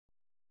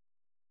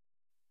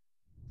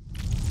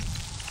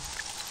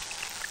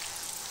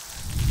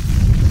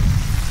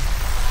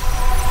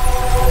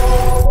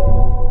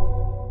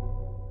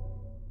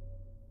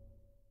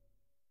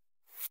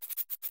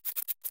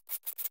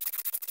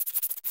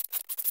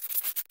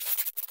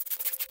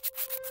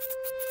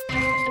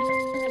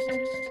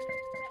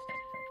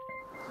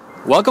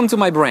Welcome to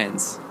My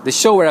Brands, the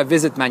show where I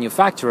visit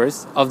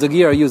manufacturers of the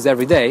gear I use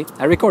every day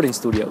at recording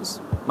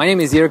studios. My name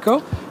is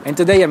IRKO, and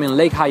today I'm in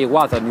Lake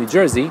Hiawatha, New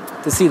Jersey,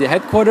 to see the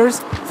headquarters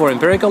for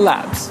Empirical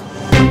Labs.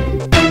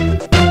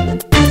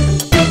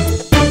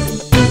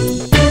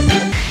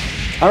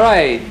 All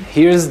right,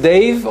 here's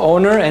Dave,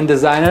 owner and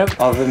designer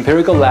of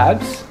Empirical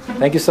Labs.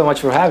 Thank you so much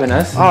for having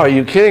us. Oh, are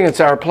you kidding? It's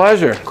our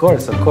pleasure. Of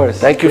course, of course.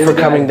 Thank you for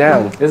coming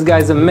down. This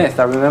guy's a myth.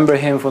 I remember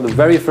him from the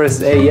very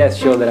first AES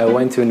show that I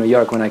went to in New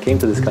York when I came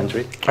to this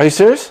country. Are you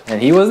serious?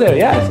 And he was there,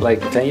 yeah, it's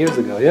like 10 years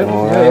ago. Yeah.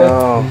 Wow.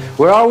 Yeah.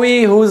 Where are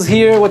we? Who's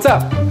here? What's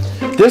up?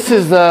 This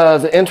is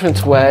the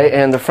entranceway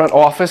and the front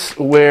office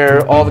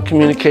where all the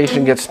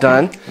communication gets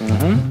done.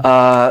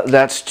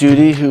 That's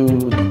Judy,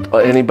 who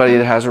anybody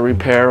that has a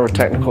repair or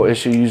technical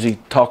issue usually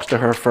talks to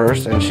her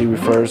first, and she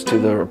refers to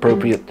the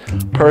appropriate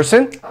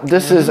person.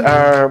 This is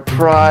our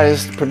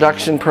prized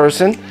production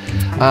person,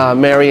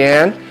 Mary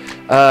Ann.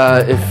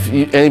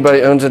 If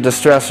anybody owns a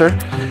distressor,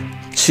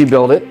 she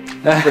built it.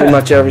 Pretty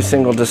much every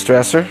single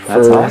distressor.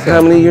 That's for awesome.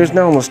 How many years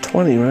now? Almost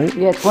 20, right?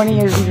 Yeah, 20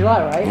 years in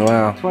July, right?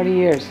 Wow. 20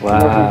 years.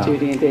 Wow. Working with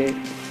Judy and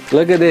Dave.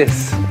 Look at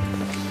this.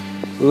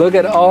 Look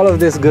at all of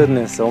this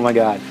goodness. Oh my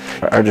God.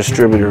 Our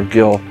distributor,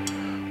 Gil,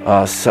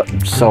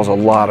 sells a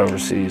lot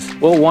overseas.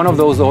 Well, one of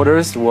those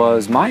orders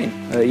was mine.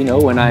 You know,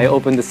 when I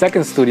opened the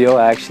second studio,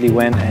 I actually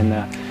went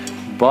and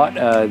bought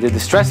the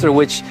distressor,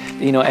 which,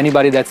 you know,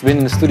 anybody that's been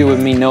in the studio with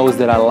me knows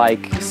that I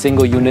like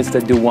single units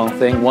that do one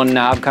thing, one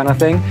knob kind of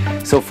thing.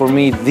 So for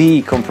me,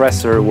 the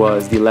compressor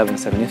was the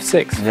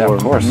 1176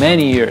 for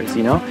many years,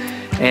 you know.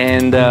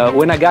 And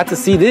when I got to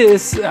see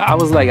this, I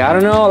was like, I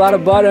don't know, a lot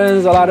of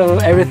buttons, a lot of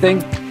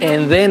everything.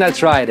 And then I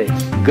tried it.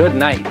 Good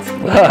night.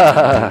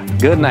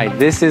 Good night.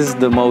 This is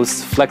the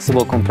most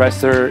flexible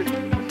compressor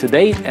to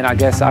date, and I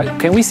guess,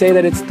 can we say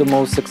that it's the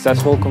most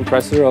successful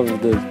compressor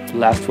of the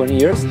last 20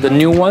 years? The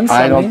new ones?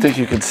 I don't think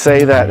you could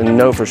say that and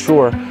know for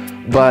sure,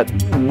 but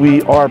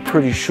we are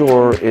pretty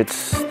sure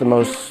it's the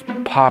most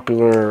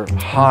popular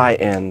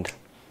high-end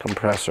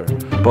compressor.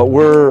 But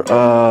we're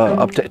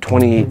up to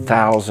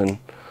 28,000,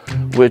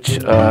 which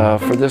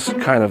for this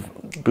kind of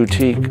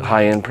boutique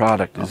high-end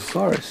product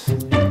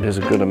is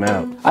a good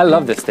amount. I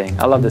love this thing.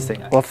 I love this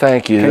thing. Well,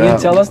 thank you. Can you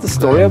tell us the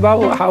story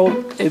about how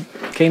it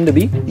came to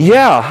be?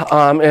 Yeah,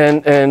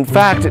 and in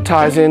fact, it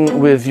ties in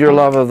with your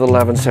love of the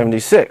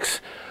 1176.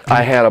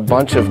 I had a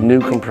bunch of new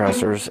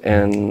compressors,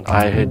 and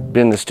I had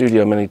been in the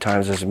studio many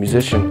times as a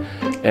musician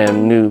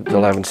and knew the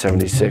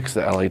 1176,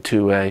 the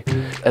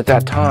LA2A. At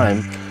that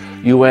time,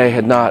 UA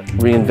had not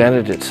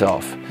reinvented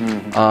itself,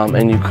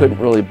 and you couldn't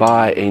really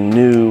buy a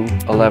new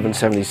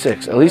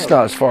 1176, at least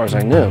not as far as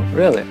I knew.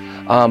 Really?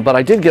 But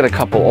I did get a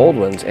couple old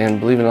ones, and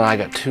believe it or not, I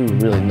got two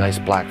really nice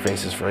black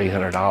faces for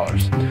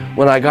 $800.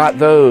 When I got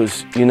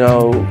those, you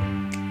know,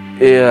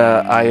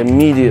 I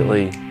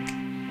immediately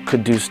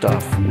could do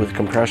stuff with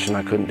compression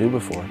I couldn't do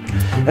before.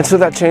 And so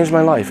that changed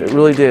my life. It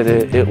really did.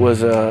 It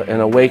was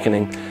an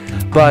awakening.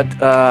 But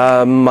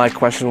my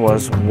question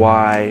was,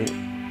 why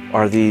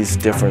are these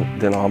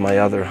different than all my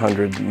other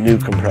 100 new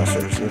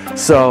compressors?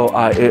 So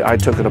I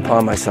took it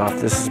upon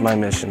myself. This is my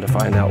mission, to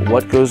find out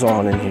what goes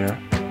on in here.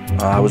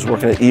 I was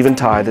working at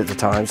Eventide at the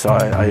time, so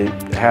I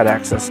had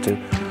access to,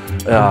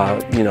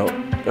 you know,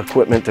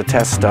 equipment to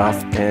test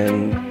stuff,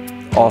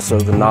 and also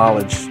the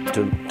knowledge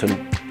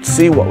to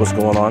see what was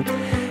going on.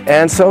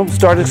 And so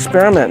started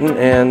experimenting,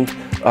 and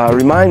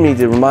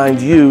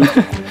remind you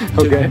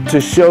to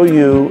show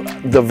you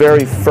the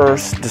very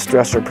first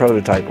distressor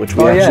prototype, which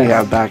we actually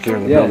have back here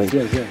in the building.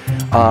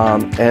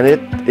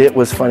 And it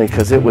was funny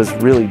because it was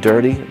really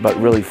dirty but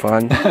really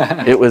fun.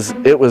 it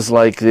was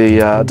like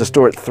the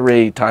Distort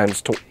 3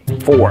 times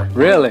 4.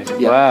 Really?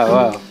 Yeah.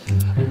 Wow.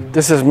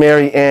 This is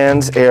Mary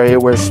Ann's area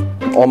where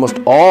almost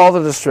all the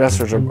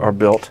distressors are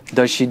built.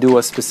 Does she do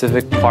a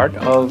specific part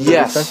of the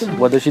distressor?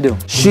 What does she do?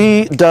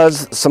 She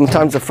does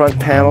sometimes the front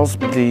panels,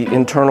 the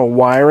internal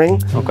wiring,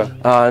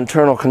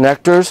 internal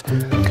connectors.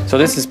 So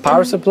this is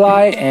power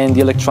supply and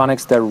the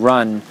electronics that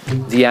run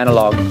the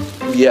analog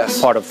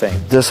part of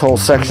things. This whole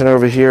section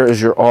over here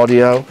is your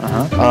audio.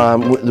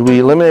 We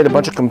eliminate a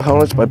bunch of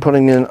components by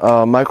putting in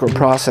a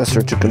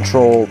microprocessor to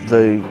control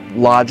the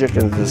logic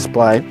and the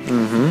display.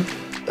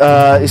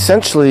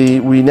 Essentially,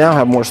 we now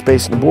have more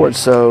space on the board,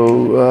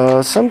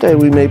 so someday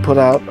we may put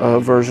out a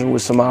version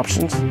with some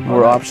options,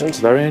 more options.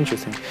 Very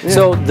interesting. Yeah.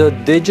 So the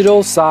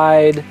digital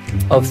side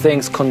of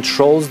things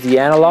controls the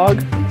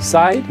analog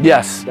side?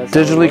 Yes,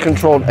 digitally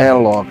controlled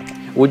analog.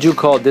 Would you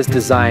call this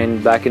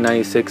design back in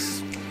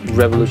 '96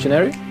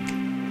 revolutionary?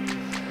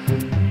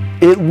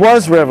 It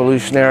was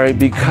revolutionary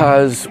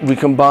because we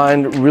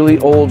combined really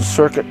old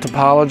circuit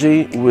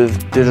topology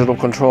with digital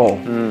control.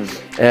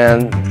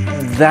 And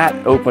that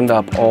opened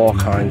up all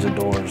kinds of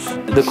doors.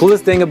 The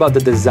coolest thing about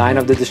the design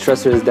of the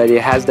distressor is that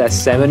it has that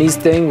 70s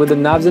thing with the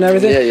knobs and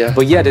everything.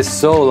 But yet it's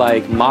so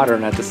like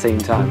modern at the same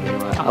time.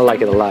 I like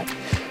it a lot.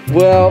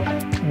 Well,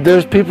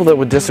 there's people that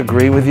would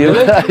disagree with you.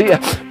 Really?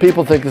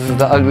 People think this is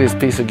the ugliest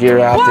piece of gear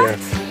out there.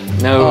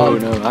 No,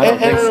 no, I don't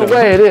think so. And in a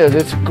way it is.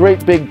 It's a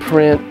great big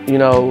print, you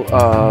know,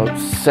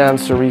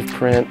 sans serif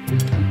print.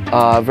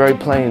 very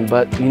plain,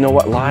 but you know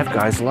what? Live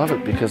guys love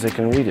it because they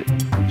can read it.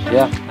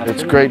 Yeah,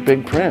 it's great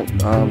big print.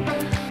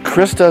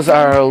 Chris does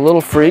our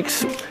little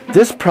freaks.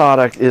 This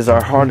product is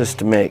our hardest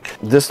to make.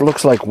 This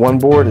looks like one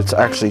board. It's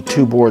actually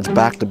two boards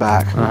back to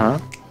back.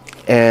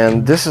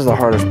 And this is the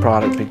hardest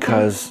product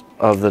because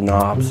of the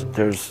knobs.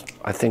 There's,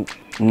 I think,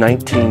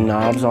 19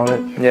 knobs on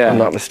it, if I'm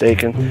not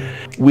mistaken.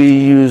 We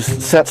use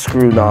set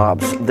screw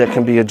knobs that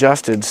can be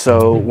adjusted,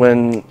 so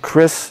when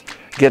Chris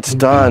gets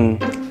done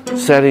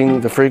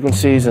setting the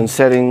frequencies and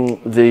setting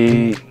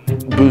the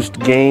boost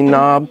gain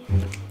knob,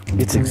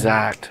 it's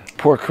exact.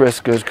 Poor Chris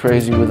goes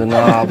crazy with the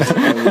knobs.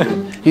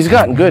 He's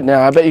gotten good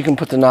now. I bet you can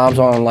put the knobs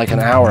on in like an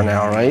hour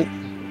now, right?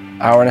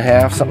 Hour and a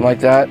half, something like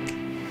that.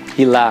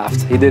 He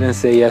laughed. He didn't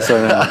say yes or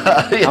no.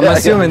 I'm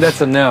assuming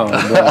that's a no.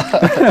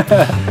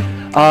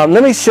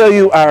 Let me show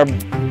you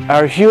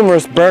our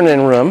humorous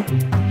burn-in room.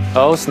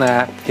 Oh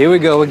snap! Here we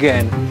go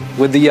again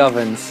with the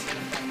ovens.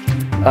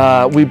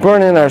 We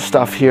burn in our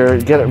stuff here,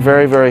 get it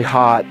very, very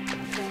hot.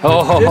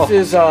 Oh,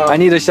 this is, I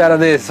need a shot of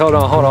this. Hold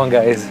on,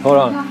 guys. Hold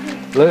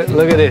on.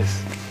 Look at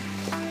this.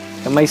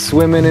 Am I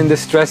swimming in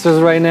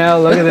distressors right now?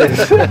 Look at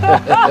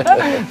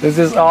this. This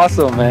is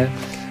awesome, man.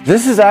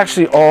 This is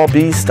actually all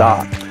B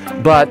stock,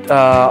 but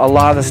a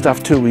lot of the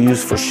stuff too we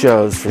use for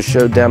shows, for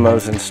show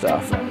demos and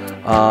stuff.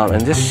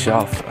 And this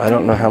shelf, I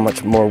don't know how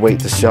much more weight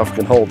the shelf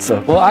can hold,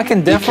 so well, I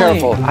can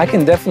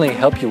definitely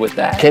help you with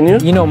that. Can you?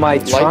 You know, my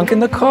trunk in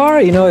the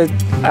car, you know,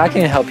 I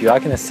can help you. I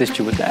can assist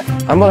you with that.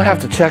 I'm gonna have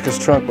to check his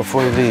trunk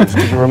before he leaves.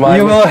 Can you remind me?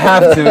 You will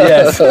have to,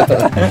 yes.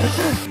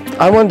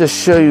 I wanted to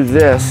show you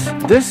this.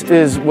 This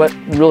is what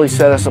really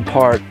set us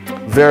apart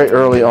very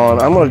early on.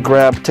 I'm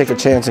gonna take a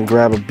chance and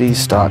grab a B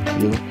stock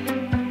cue.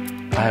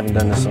 I haven't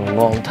done this in a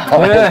long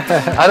time.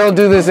 I don't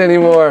do this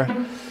anymore.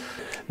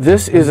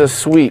 This is a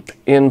sweep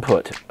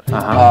input,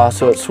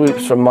 so it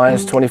sweeps from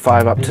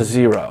 -25 up to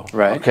 0.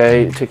 Right.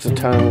 Okay, it takes a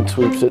tone and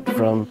sweeps it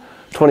from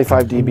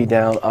 25 dB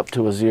down up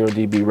to a 0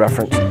 dB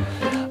reference.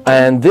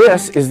 And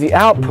this is the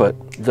output,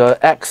 the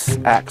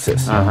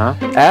x-axis.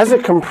 As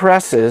it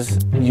compresses,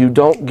 you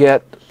don't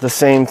get the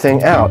same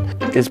thing out.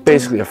 It's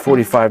basically a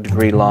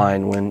 45-degree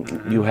line when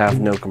you have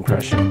no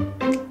compression.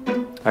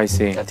 I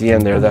see. At the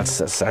end there,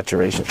 that's a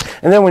saturation.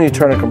 And then when you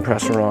turn a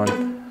compressor on,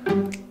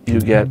 you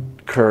get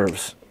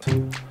curves.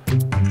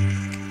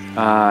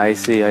 I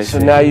see, I see. So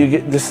now you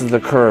get, this is the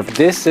curve.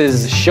 This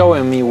is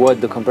showing me what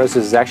the compressor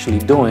is actually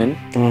doing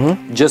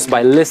just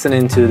by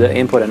listening to the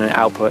input and the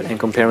output and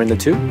comparing the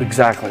two?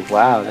 Exactly.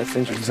 Wow, that's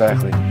interesting.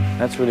 Exactly.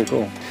 That's really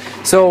cool.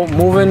 So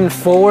moving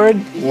forward,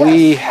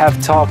 we have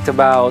talked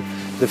about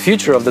the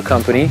future of the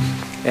company,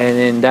 and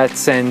in that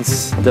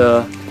sense,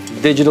 the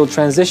digital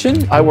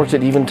transition. I worked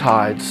at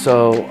Eventide,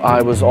 so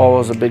I was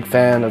always a big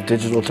fan of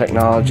digital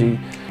technology.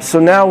 So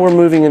now we're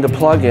moving into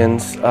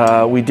plugins.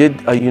 We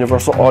did a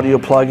universal audio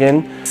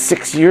plugin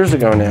 6 years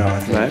ago now, I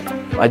think.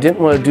 Right. I didn't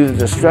want to do the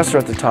distressor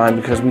at the time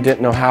because we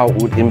didn't know how it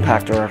would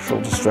impact our actual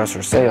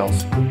distressor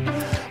sales.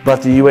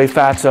 But the UA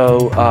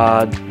Fatso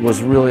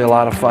was really a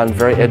lot of fun,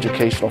 very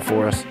educational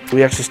for us.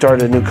 We actually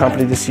started a new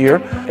company this year,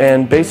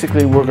 and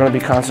basically we're going to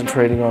be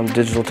concentrating on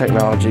digital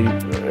technology,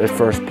 at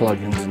first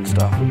plugins and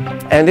stuff.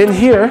 And in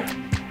here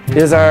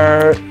is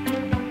our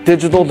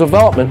digital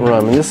development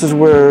room, and this is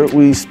where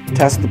we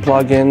test the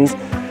plugins.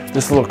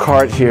 This little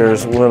cart here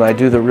is when I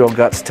do the real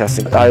guts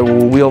testing. I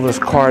will wheel this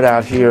cart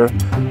out here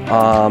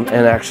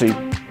and actually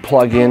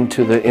plug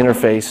into the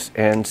interface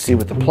and see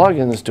what the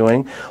plugin is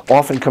doing,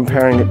 often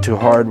comparing it to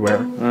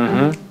hardware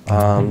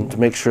to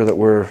make sure that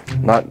we're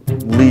not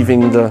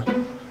leaving the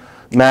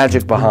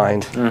magic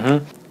behind.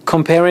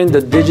 Comparing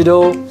the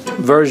digital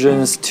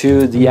versions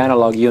to the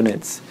analog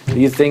units, do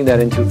you think that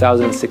in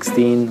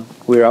 2016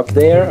 we're up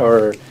there,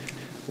 or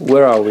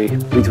where are we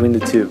between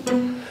the two?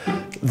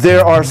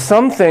 There are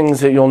some things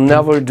that you'll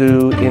never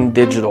do in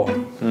digital.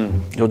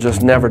 You'll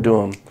just never do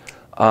them.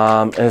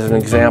 As an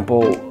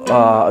example,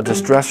 a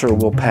distressor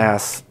will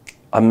pass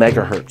a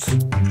megahertz.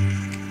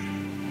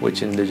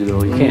 Which in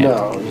digital you can't.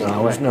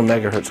 No, there's no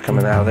megahertz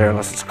coming out of there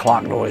unless it's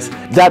clock noise.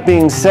 That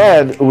being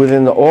said,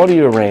 within the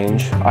audio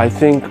range, I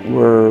think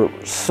we're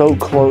so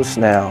close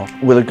now.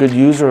 With a good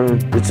user,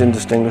 it's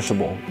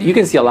indistinguishable. You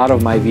can see a lot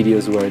of my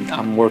videos where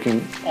I'm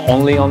working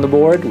only on the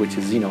board, which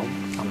is, you know,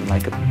 I'm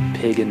like a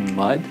pig in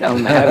mud.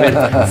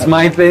 It's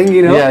my thing,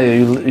 you know? Yeah,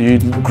 you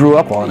grew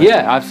up on it.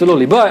 Yeah,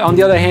 absolutely. But on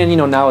the other hand, you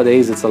know,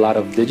 nowadays it's a lot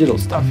of digital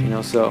stuff, you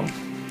know, so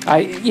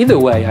either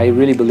way, I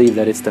really believe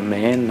that it's the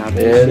man, not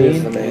the machine. It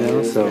is the man. You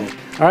know, so.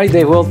 All right,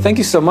 Dave, well, thank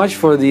you so much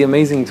for the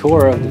amazing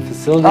tour of the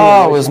facility.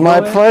 Oh, it was my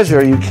pleasure.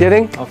 Are you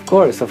kidding? Of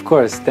course, of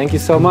course. Thank you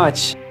so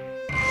much.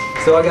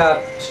 So I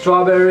got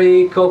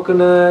strawberry,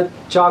 coconut,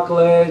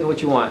 chocolate.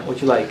 What you want? What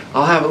you like?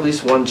 I'll have at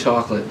least one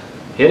chocolate.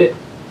 Hit it.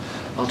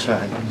 I'll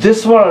try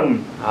this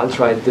one. I'll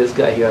try this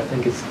guy here. I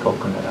think it's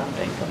coconut, I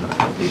think. I'm not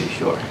completely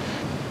sure.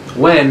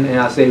 When, and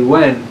I say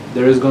when,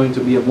 there is going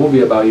to be a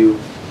movie about you,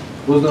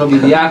 who's going to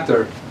be the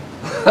actor?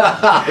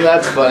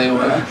 That's a funny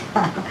one.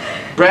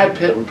 Brad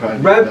Pitt would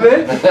probably. Brad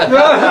Pitt?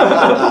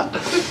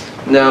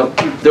 No,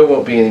 there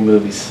won't be any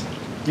movies.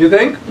 You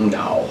think?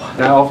 No.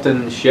 I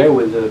often share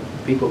with the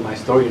people my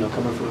story, you know,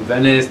 coming from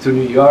Venice to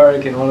New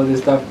York and all of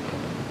this stuff.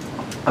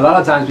 A lot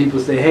of times people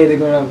say, hey, they're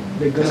gonna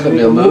make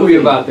a movie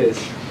about this.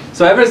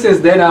 So ever since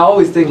then, I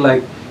always think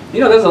like, you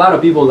know, there's a lot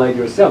of people like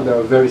yourself that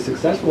are very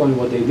successful in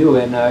what they do,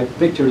 and I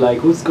picture like,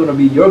 who's gonna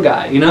be your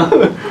guy, you know?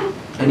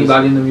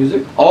 Anybody in the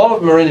music? All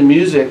of them are into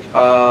music.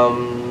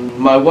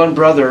 My one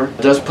brother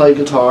does play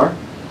guitar,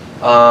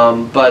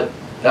 but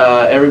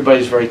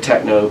everybody's very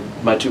techno.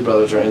 My two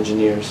brothers are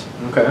engineers.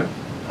 Okay.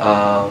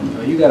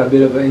 You got a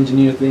bit of an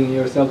engineer thing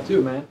yourself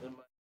too, man.